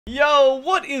Yo,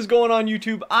 what is going on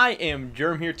YouTube? I am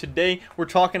Germ here. Today we're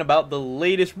talking about the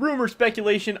latest rumor,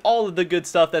 speculation, all of the good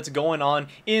stuff that's going on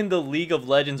in the League of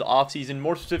Legends offseason.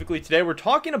 More specifically today we're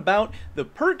talking about the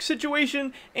Perkz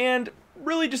situation and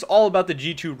really just all about the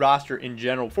G2 roster in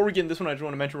general. Before we get into this one, I just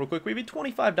want to mention real quick, we have a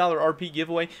 $25 RP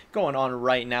giveaway going on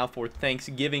right now for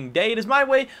Thanksgiving Day. It is my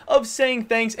way of saying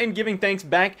thanks and giving thanks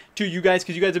back to you guys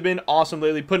because you guys have been awesome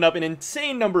lately, putting up an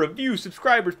insane number of views,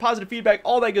 subscribers, positive feedback,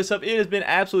 all that good stuff. It has been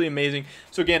absolutely amazing.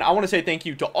 So again, I want to say thank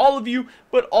you to all of you,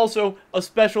 but also a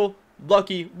special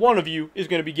lucky one of you is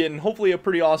going to be getting hopefully a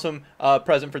pretty awesome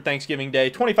present for Thanksgiving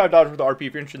Day. $25 worth of RP.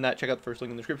 If you're interested in that, check out the first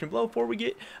link in the description below before we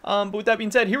get but with that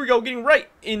being said, here we go, getting right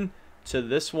into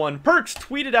this one. Perkz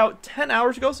tweeted out 10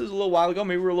 hours ago, so this is a little while ago,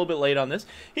 maybe we're a little bit late on this.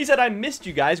 He said, I missed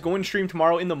you guys, going to stream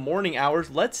tomorrow in the morning hours,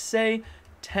 let's say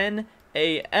 10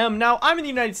 a.m. Now I'm in the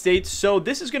United States, so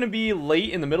this is going to be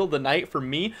late in the middle of the night for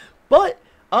me, but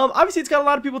obviously, it's got a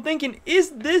lot of people thinking,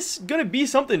 is this going to be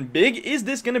something big? Is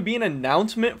this going to be an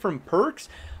announcement from Perkz?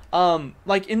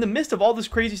 Like, in the midst of all this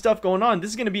crazy stuff going on, this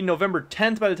is going to be November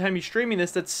 10th by the time he's streaming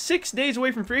this. That's 6 days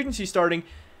away from free agency starting.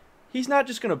 He's not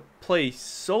just going to play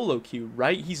solo queue,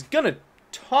 right? He's going to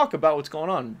talk about what's going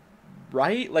on,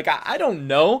 right? Like, I don't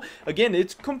know. Again,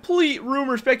 it's complete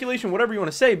rumor, speculation, whatever you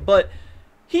want to say, but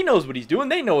he knows what he's doing.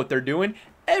 They know what they're doing.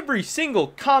 Every single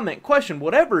comment, question,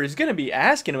 whatever is going to be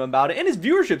asking him about it, and his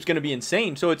viewership's going to be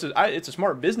insane. So it's a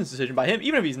smart business decision by him,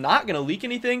 even if he's not going to leak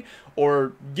anything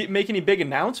or make any big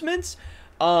announcements.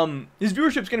 His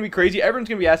viewership's going to be crazy. Everyone's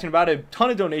going to be asking about it. A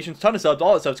ton of donations, ton of subs,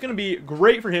 all that stuff. It's going to be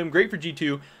great for him, great for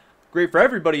G2, great for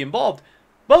everybody involved.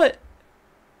 But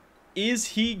is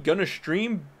he going to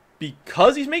stream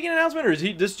because he's making an announcement, or is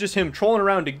this just him trolling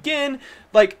around again?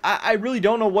 Like, I really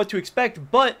don't know what to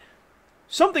expect, but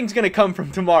something's going to come from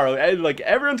tomorrow. Like,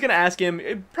 everyone's going to ask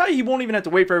him. Probably he won't even have to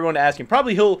wait for everyone to ask him.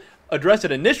 Probably he'll address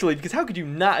it initially, because how could you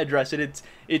not address it?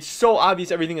 It's so obvious,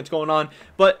 everything that's going on.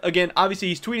 But again, obviously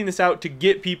he's tweeting this out to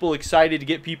get people excited, to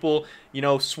get people, you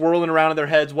know, swirling around in their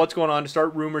heads what's going on, to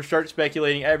start rumors, start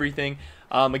speculating, everything.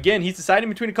 Again, he's deciding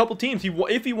between a couple teams.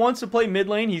 If he wants to play mid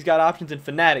lane, he's got options in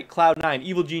Fnatic, Cloud9,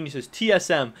 Evil Geniuses,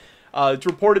 TSM. It's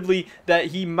reportedly that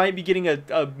he might be getting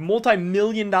a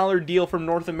multi-million-dollar deal from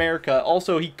North America.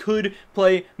 Also, he could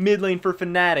play mid lane for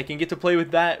Fnatic and get to play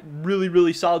with that really,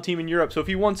 really solid team in Europe. So if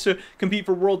he wants to compete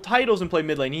for world titles and play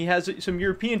mid lane, he has some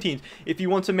European teams. If he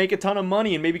wants to make a ton of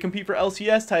money and maybe compete for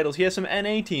LCS titles, he has some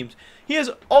NA teams. He has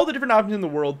all the different options in the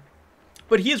world,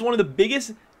 but he is one of the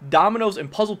biggest dominoes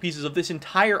and puzzle pieces of this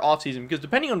entire offseason, because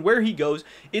depending on where he goes,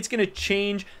 it's going to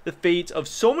change the fates of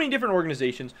so many different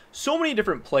organizations, so many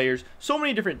different players, so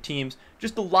many different teams,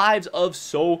 just the lives of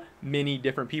so many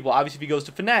different people. Obviously, if he goes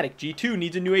to Fnatic, G2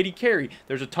 needs a new AD carry.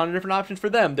 There's a ton of different options for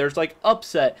them. There's like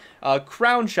Upset,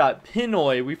 Crown Shot,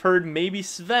 Pinoy, we've heard maybe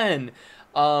Sven.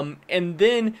 And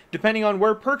then, depending on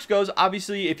where Perkz goes,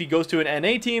 obviously, if he goes to an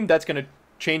NA team, that's going to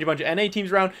change a bunch of NA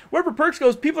teams around. Wherever Perkz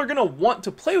goes, people are going to want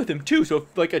to play with him too. So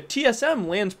if like a TSM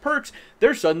lands Perkz,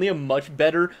 there's suddenly a much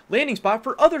better landing spot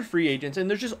for other free agents. And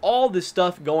there's just all this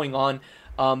stuff going on.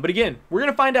 But again, we're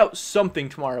going to find out something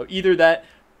tomorrow. Either that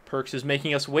Perkz is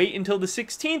making us wait until the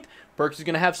 16th. Perkz is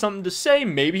going to have something to say.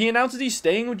 Maybe he announces he's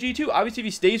staying with G2. Obviously, if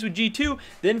he stays with G2,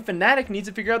 then Fnatic needs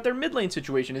to figure out their mid lane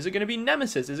situation. Is it going to be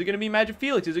Nemesis? Is it going to be Magic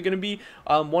Felix? Is it going to be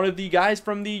one of the guys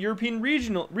from the European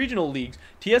regional leagues?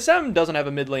 TSM doesn't have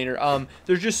a mid laner.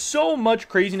 There's just so much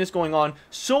craziness going on.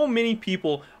 So many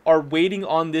people are waiting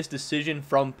on this decision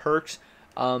from Perkz.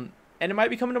 And it might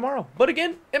be coming tomorrow. But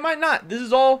again, it might not. This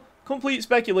is all complete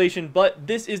speculation, but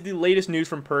this is the latest news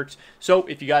from Perkz. So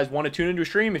if you guys want to tune into a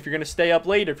stream, if you're going to stay up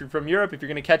late, if you're from Europe, if you're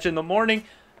going to catch it in the morning,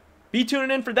 be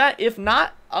tuning in for that. If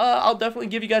not, I'll definitely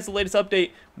give you guys the latest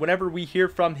update whenever we hear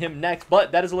from him next.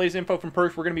 But that is the latest info from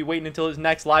Perkz. We're going to be waiting until his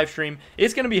next live stream.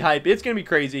 It's going to be hype. It's going to be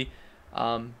crazy.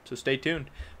 So stay tuned.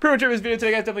 Pretty much it for this video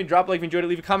today, guys. Definitely drop a like if you enjoyed it.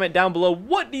 Leave a comment down below.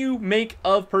 What do you make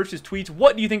of Perkz's tweets?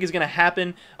 What do you think is going to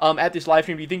happen at this live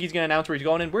stream? Do you think he's going to announce where he's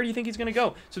going, and where do you think he's going to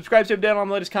go? Subscribe to him down on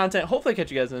the latest content. Hopefully I catch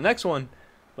you guys in the next one.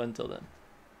 But until then,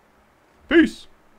 peace.